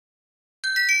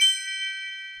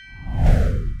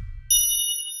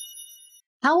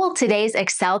How will today's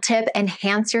Excel tip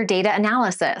enhance your data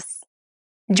analysis?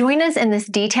 Join us in this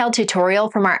detailed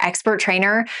tutorial from our expert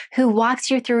trainer who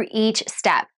walks you through each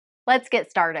step. Let's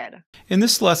get started. In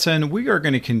this lesson, we are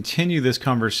going to continue this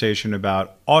conversation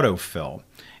about AutoFill.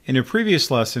 In a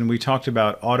previous lesson, we talked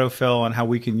about AutoFill and how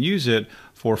we can use it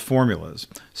for formulas.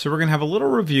 So we're going to have a little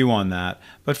review on that.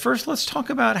 But first, let's talk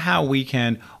about how we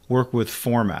can work with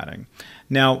formatting.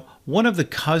 Now, one of the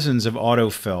cousins of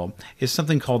AutoFill is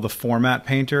something called the Format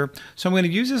Painter. So I'm going to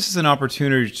use this as an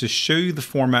opportunity to show you the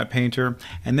Format Painter,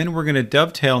 and then we're going to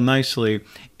dovetail nicely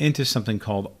into something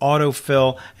called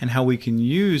AutoFill and how we can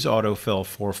use AutoFill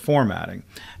for formatting.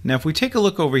 Now, if we take a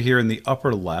look over here in the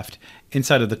upper left,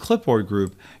 inside of the clipboard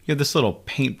group, you have this little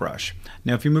paintbrush.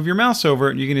 Now, if you move your mouse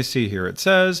over it, you're going to see here it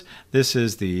says this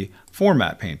is the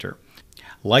Format Painter.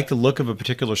 Like the look of a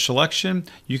particular selection,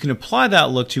 you can apply that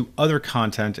look to other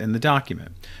content in the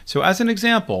document. So as an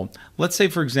example, let's say,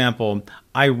 for example,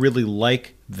 I really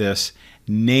like this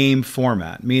name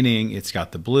format, meaning it's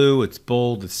got the blue, it's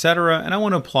bold, etc., and I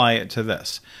want to apply it to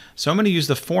this. So I'm going to use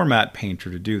the Format Painter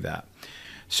to do that.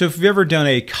 So if you've ever done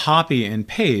a copy and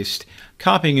paste,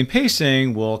 copying and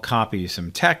pasting will copy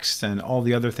some text and all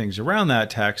the other things around that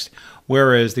text,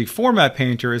 whereas the Format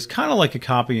Painter is kind of like a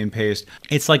copy and paste.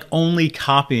 It's like only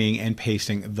copying and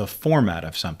pasting the format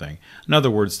of something. In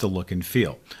other words, the look and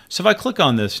feel. So if I click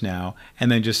on this now and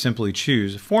then just simply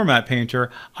choose Format Painter,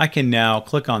 I can now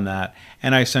click on that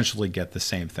and I essentially get the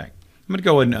same thing. I'm going to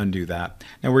go ahead and undo that.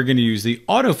 Now we're going to use the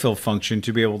AutoFill function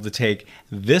to be able to take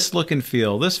this look and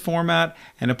feel, this format,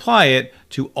 and apply it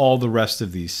to all the rest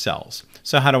of these cells.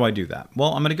 So how do I do that?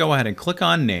 Well, I'm going to go ahead and click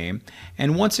on name.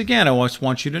 And once again, I just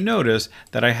want you to notice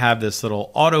that I have this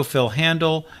little AutoFill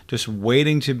handle just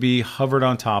waiting to be hovered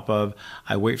on top of.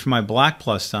 I wait for my black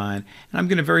plus sign, and I'm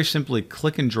going to very simply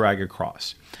click and drag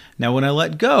across. Now when I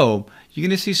let go, you're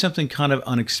going to see something kind of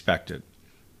unexpected.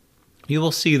 You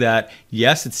will see that,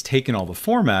 yes, it's taken all the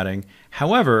formatting.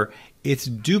 However, it's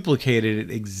duplicated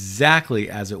it exactly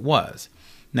as it was.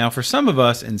 Now, for some of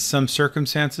us, in some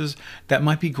circumstances, that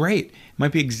might be great. It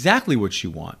might be exactly what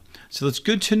you want. So it's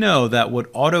good to know that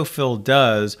what AutoFill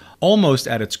does, almost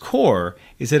at its core,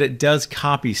 is that it does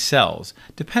copy cells,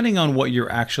 depending on what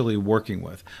you're actually working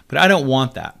with. But I don't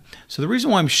want that. So the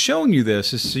reason why I'm showing you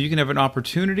this is so you can have an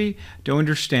opportunity to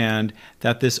understand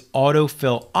that this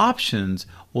AutoFill options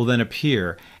will then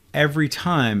appear every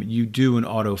time you do an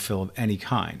autofill of any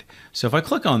kind. So if I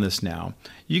click on this now,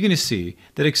 you're going to see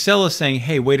that Excel is saying,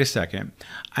 hey, wait a second,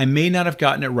 I may not have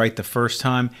gotten it right the first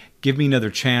time. Give me another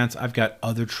chance. I've got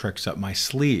other tricks up my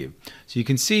sleeve. So you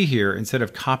can see here, instead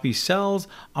of copy cells,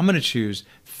 I'm going to choose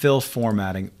fill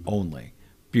formatting only.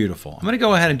 Beautiful. I'm going to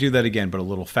go ahead and do that again, but a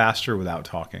little faster without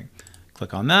talking.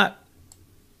 Click on that,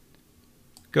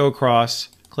 go across,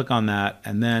 click on that,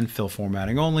 and then fill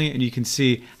formatting only, and you can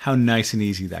see how nice and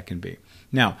easy that can be.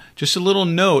 Now, just a little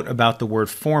note about the word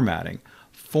formatting.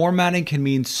 Formatting can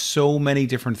mean so many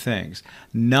different things,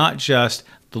 not just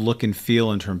the look and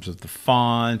feel in terms of the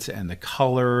font and the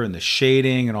color and the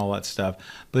shading and all that stuff,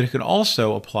 but it can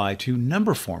also apply to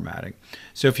number formatting.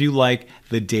 So if you like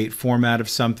the date format of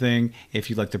something, if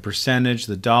you like the percentage,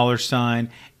 the dollar sign,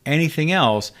 anything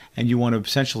else, and you want to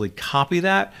essentially copy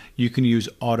that, you can use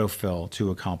AutoFill to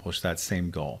accomplish that same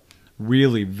goal.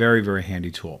 Really very, very handy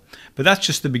tool. But that's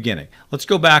just the beginning. Let's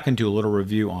go back and do a little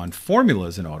review on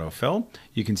formulas in AutoFill.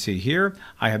 You can see here,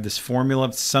 I have this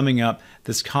formula summing up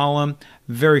this column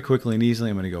very quickly and easily.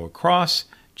 I'm going to go across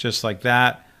just like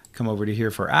that, come over to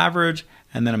here for average,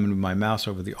 and then I'm going to move my mouse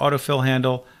over the AutoFill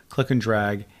handle, click and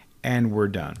drag, and we're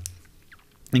done.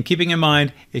 And keeping in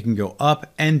mind, it can go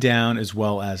up and down as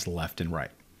well as left and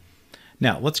right.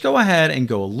 Now, let's go ahead and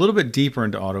go a little bit deeper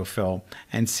into AutoFill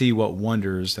and see what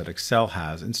wonders that Excel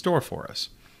has in store for us.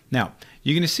 Now,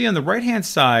 you're going to see on the right-hand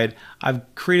side,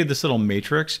 I've created this little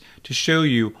matrix to show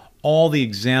you all the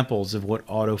examples of what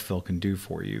AutoFill can do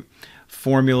for you.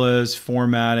 Formulas,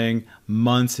 formatting,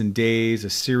 months and days, a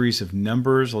series of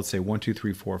numbers, let's say 1, 2,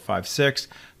 3, 4, 5, 6,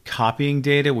 copying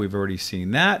data, we've already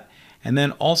seen that. And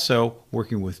then also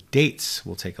working with dates,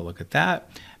 we'll take a look at that,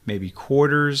 maybe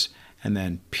quarters, and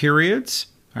then periods.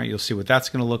 All right, you'll see what that's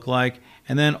going to look like.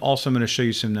 And then also I'm going to show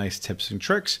you some nice tips and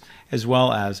tricks, as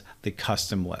well as the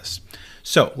custom list.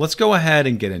 So let's go ahead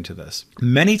and get into this.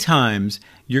 Many times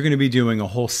you're going to be doing a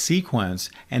whole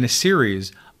sequence and a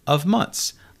series of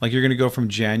months. Like you're going to go from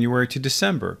January to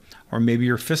December, or maybe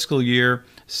your fiscal year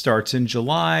starts in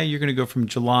July. You're going to go from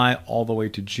July all the way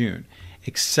to June.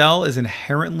 Excel is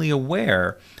inherently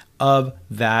aware of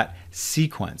that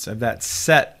sequence, of that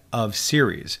set of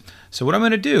series. So what I'm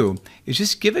going to do is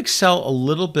just give Excel a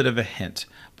little bit of a hint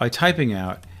by typing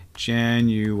out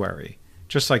January.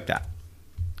 just like that.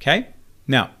 Okay?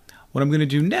 Now, what I'm going to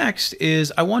do next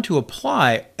is I want to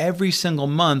apply every single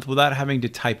month without having to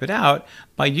type it out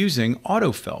by using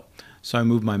AutoFill. So I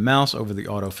move my mouse over the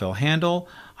AutoFill handle,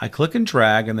 I click and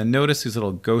drag, and then notice these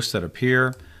little ghosts that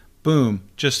appear. Boom,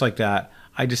 just like that.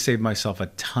 I just saved myself a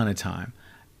ton of time.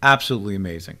 Absolutely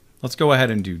amazing. Let's go ahead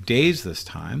and do days this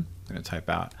time. I'm going to type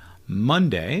out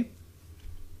Monday,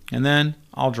 and then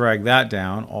I'll drag that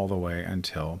down all the way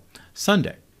until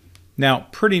Sunday. Now,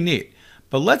 pretty neat.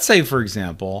 But let's say, for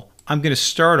example, I'm going to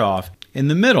start off in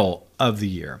the middle of the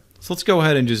year. So let's go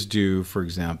ahead and just do, for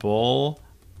example,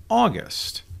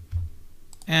 August.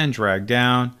 And drag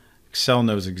down. Excel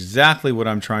knows exactly what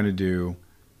I'm trying to do.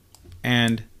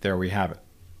 And there we have it.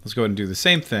 Let's go ahead and do the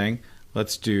same thing.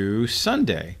 Let's do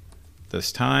Sunday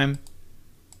this time.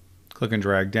 Click and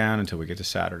drag down until we get to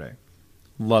Saturday.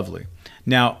 Lovely.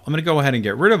 Now, I'm going to go ahead and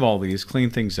get rid of all these, clean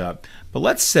things up. But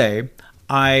let's say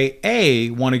I,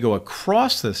 A, want to go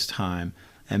across this time,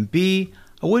 and B,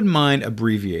 I wouldn't mind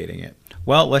abbreviating it.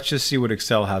 Well, let's just see what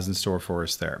Excel has in store for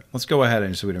us there. Let's go ahead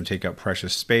and so we don't take up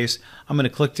precious space. I'm going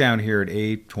to click down here at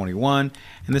A21,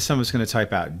 and this time I'm just going to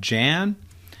type out Jan.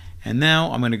 And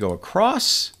now I'm going to go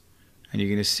across, and you're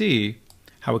going to see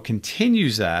how it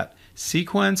continues that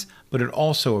sequence, but it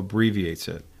also abbreviates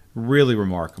it. Really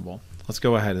remarkable. Let's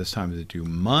go ahead this time to do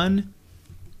Mun.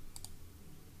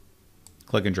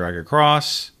 Click and drag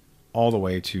across all the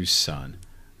way to Sun.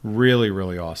 Really,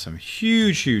 really awesome.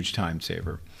 Huge, huge time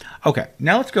saver. Okay,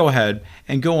 now let's go ahead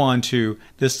and go on to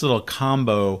this little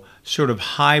combo sort of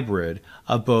hybrid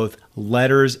of both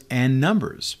letters and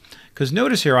numbers. Because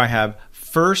notice here I have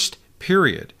first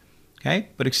period. Okay,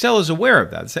 but Excel is aware of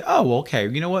that. They say, oh, well, okay,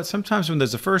 you know what? Sometimes when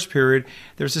there's a first period,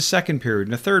 there's a second period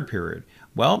and a third period.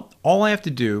 Well, all I have to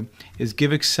do is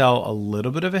give Excel a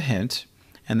little bit of a hint,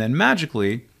 and then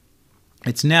magically,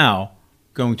 it's now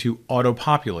going to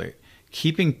auto-populate,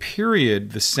 keeping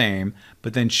period the same,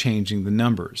 but then changing the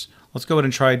numbers. Let's go ahead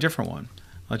and try a different one.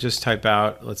 Let's just type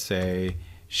out, let's say,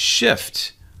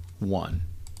 shift 1.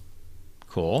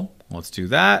 Cool. Let's do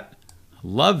that.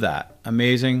 Love that.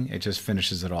 Amazing. It just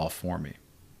finishes it all for me.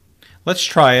 Let's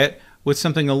try it with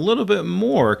something a little bit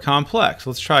more complex.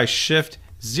 Let's try shift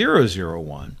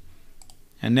 001.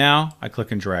 And now I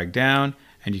click and drag down,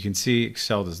 and you can see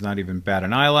Excel does not even bat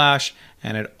an eyelash,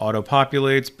 and it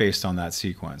auto-populates based on that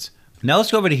sequence. Now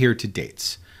let's go over to here to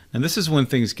dates. Now this is when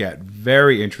things get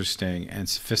very interesting and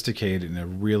sophisticated in a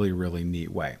really, really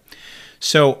neat way.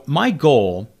 So my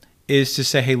goal is to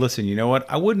say, hey, listen, you know what?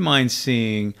 I wouldn't mind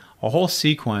seeing a whole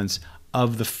sequence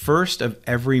of the first of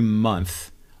every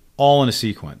month all in a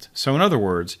sequence. So in other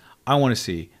words, I want to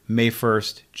see May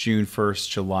 1st, June 1st,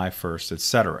 July 1st,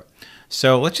 etc.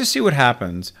 So let's just see what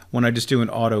happens when I just do an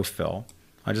autofill.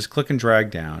 I just click and drag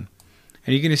down,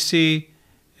 and you're going to see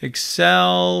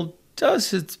Excel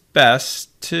does its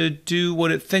best to do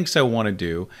what it thinks I want to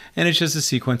do, and it's just a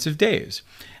sequence of days.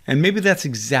 And maybe that's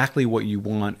exactly what you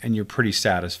want and you're pretty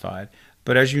satisfied.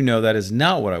 But as you know, that is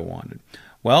not what I wanted.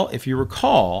 Well, if you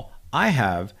recall, I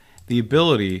have the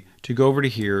ability to go over to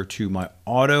here to my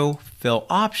autofill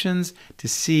options to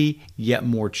see yet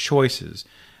more choices.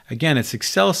 Again, it's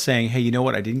Excel saying, hey, you know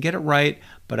what? I didn't get it right,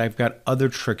 but I've got other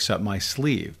tricks up my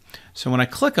sleeve. So when I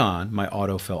click on my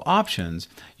autofill options,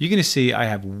 you're going to see I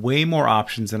have way more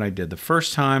options than I did the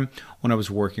first time when I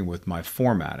was working with my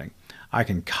formatting. I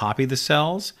can copy the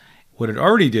cells. What it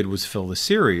already did was fill the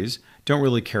series. Don't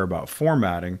really care about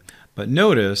formatting, but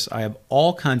notice I have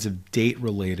all kinds of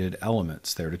date-related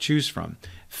elements there to choose from.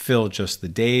 Fill just the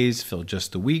days, fill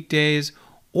just the weekdays,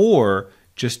 or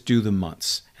just do the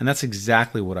months. And that's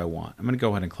exactly what I want. I'm going to go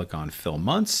ahead and click on Fill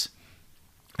Months.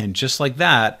 And just like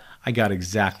that, I got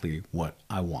exactly what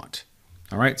I want.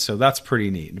 All right, so that's pretty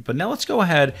neat. But now let's go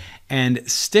ahead and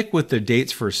stick with the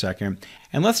dates for a second.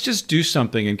 And let's just do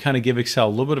something and kind of give Excel a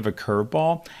little bit of a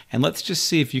curveball. And let's just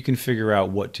see if you can figure out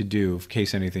what to do in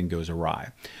case anything goes awry.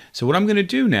 So what I'm going to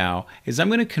do now is I'm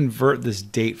going to convert this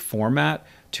date format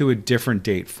to a different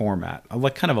date format,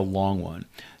 like kind of a long one.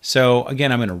 So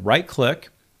again, I'm going to right click.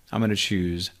 I'm going to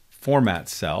choose Format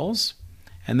Cells.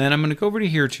 And then I'm going to go over to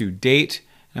here to Date.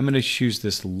 I'm going to choose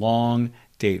this long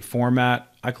date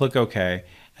format. I click OK,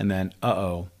 and then,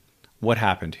 what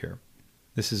happened here?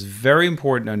 This is very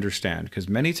important to understand because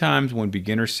many times when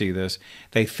beginners see this,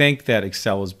 they think that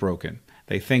Excel is broken.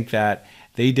 They think that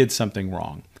they did something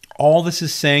wrong. All this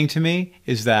is saying to me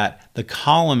is that the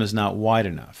column is not wide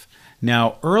enough.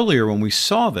 Now, earlier when we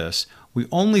saw this, we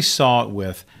only saw it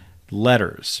with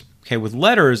letters. Okay, with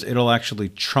letters, it'll actually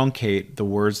truncate the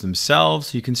words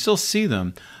themselves. You can still see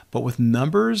them. But with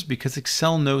numbers, because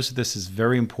Excel knows that this is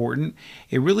very important,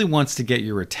 it really wants to get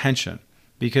your attention.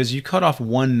 because you cut off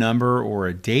one number or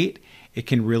a date, it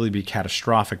can really be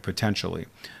catastrophic potentially.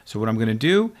 So what I'm going to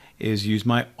do is use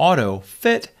my auto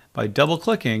fit by double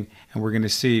clicking, and we're going to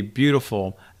see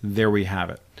beautiful, there we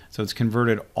have it. So it's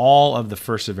converted all of the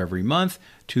first of every month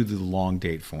to the long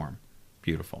date form.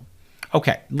 Beautiful.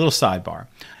 Okay, little sidebar.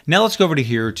 Now let's go over to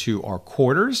here to our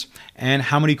quarters. And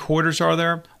how many quarters are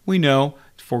there? We know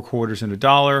 4 quarters in a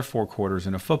dollar, 4 quarters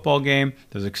in a football game.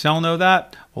 Does Excel know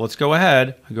that? Well, let's go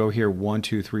ahead. I go here 1,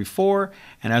 2, 3, 4.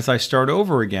 And as I start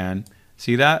over again,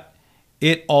 see that?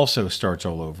 It also starts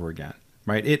all over again,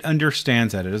 right? It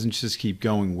understands that. It doesn't just keep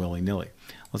going willy-nilly.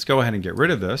 Let's go ahead and get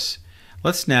rid of this.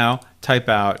 Let's now type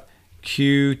out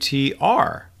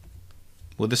QTR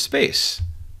with a space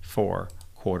for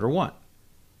quarter 1.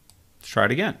 Let's try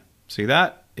it again. See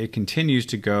that? It continues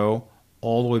to go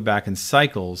all the way back in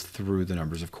cycles through the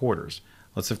numbers of quarters.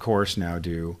 Let's, of course, now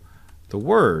do the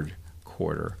word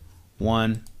quarter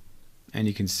 1. And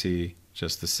you can see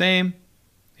just the same.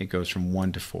 It goes from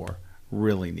 1 to 4.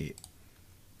 Really neat.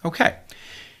 Okay.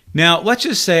 Now, let's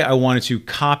just say I wanted to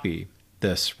copy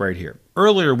this right here.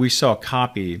 Earlier, we saw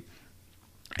copy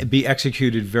be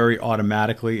executed very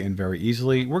automatically and very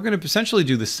easily. We're going to essentially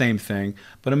do the same thing,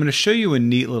 but I'm going to show you a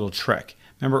neat little trick.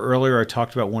 Remember earlier I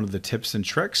talked about one of the tips and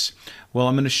tricks? Well,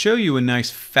 I'm going to show you a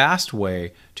nice fast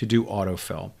way to do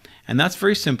autofill. And that's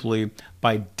very simply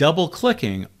by double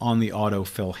clicking on the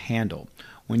autofill handle.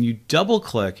 When you double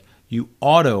click, you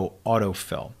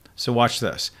autofill. So watch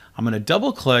this. I'm going to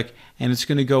double click and it's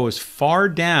going to go as far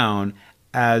down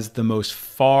as the most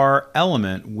far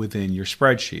element within your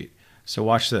spreadsheet. So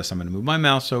watch this. I'm going to move my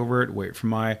mouse over it, wait for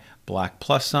my black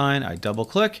plus sign, I double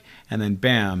click, and then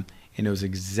bam, it knows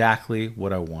exactly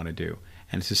what I want to do.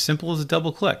 And it's as simple as a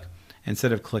double click.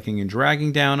 Instead of clicking and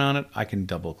dragging down on it, I can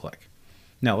double click.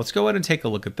 Now let's go ahead and take a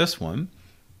look at this one.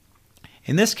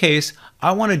 In this case,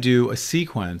 I want to do a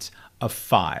sequence of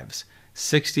 5s,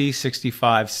 60,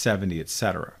 65, 70,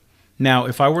 etc. Now,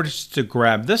 if I were just to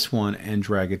grab this one and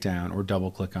drag it down or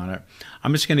double click on it,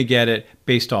 I'm just going to get it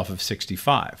based off of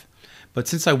 65. But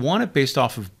since I want it based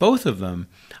off of both of them,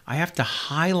 I have to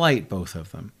highlight both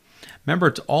of them. Remember,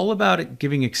 it's all about it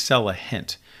giving Excel a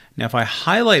hint. Now, if I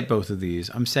highlight both of these,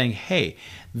 I'm saying, hey,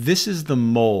 this is the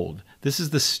mold. This is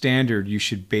the standard you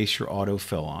should base your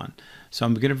autofill on. So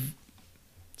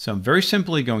I'm very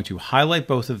simply going to highlight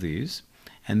both of these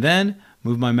and then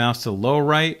move my mouse to the lower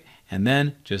right and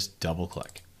then just double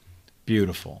click.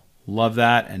 Beautiful. Love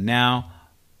that. And now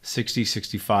 60,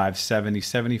 65, 70,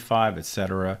 75,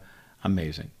 etc.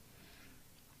 Amazing.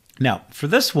 Now, for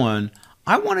this one,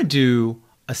 I want to do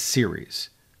a series.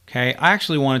 Okay, I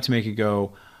actually wanted to make it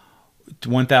go to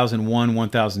 1001,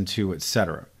 1002,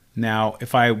 etc. Now,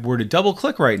 if I were to double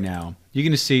click right now, you're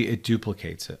going to see it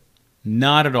duplicates it.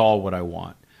 Not at all what I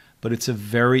want, but it's a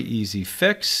very easy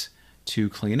fix to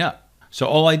clean up. So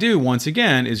all I do, once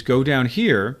again, is go down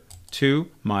here to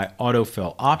my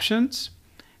autofill options,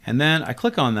 and then I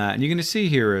click on that, and you're going to see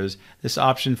here is this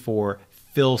option for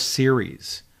fill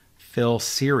series. Fill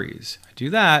series. I do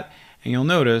that, and you'll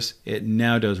notice it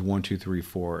now does 1, 2, 3,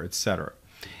 4, etc.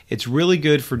 It's really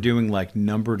good for doing like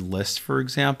numbered lists, for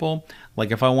example.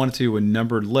 Like if I wanted to do a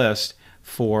numbered list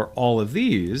for all of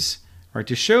these, right,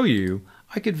 to show you,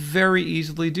 I could very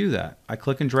easily do that. I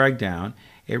click and drag down.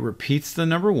 It repeats the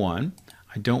number 1.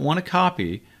 I don't want to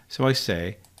copy, so I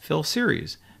say fill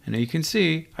series. And you can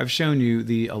see I've shown you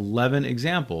the 11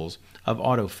 examples of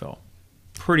autofill.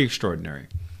 Pretty extraordinary.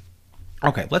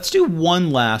 Okay, let's do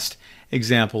one last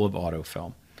example of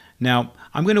autofill. Now,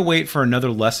 I'm going to wait for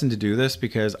another lesson to do this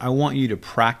because I want you to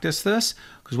practice this,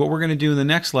 because what we're going to do in the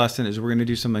next lesson is we're going to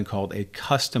do something called a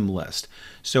custom list.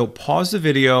 So pause the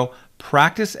video,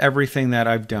 practice everything that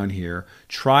I've done here,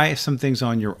 try some things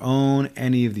on your own,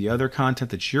 any of the other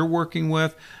content that you're working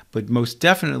with, but most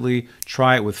definitely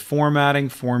try it with formatting,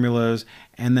 formulas,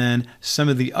 and then some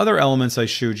of the other elements I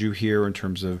showed you here in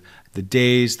terms of the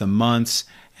days, the months,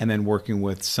 and then working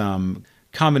with some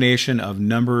combination of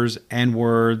numbers and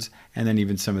words, and then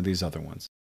even some of these other ones.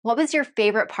 What was your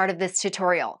favorite part of this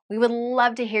tutorial? We would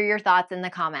love to hear your thoughts in the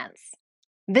comments.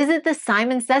 Visit the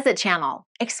Simon Says It channel,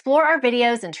 explore our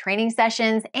videos and training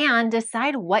sessions, and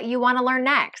decide what you want to learn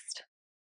next.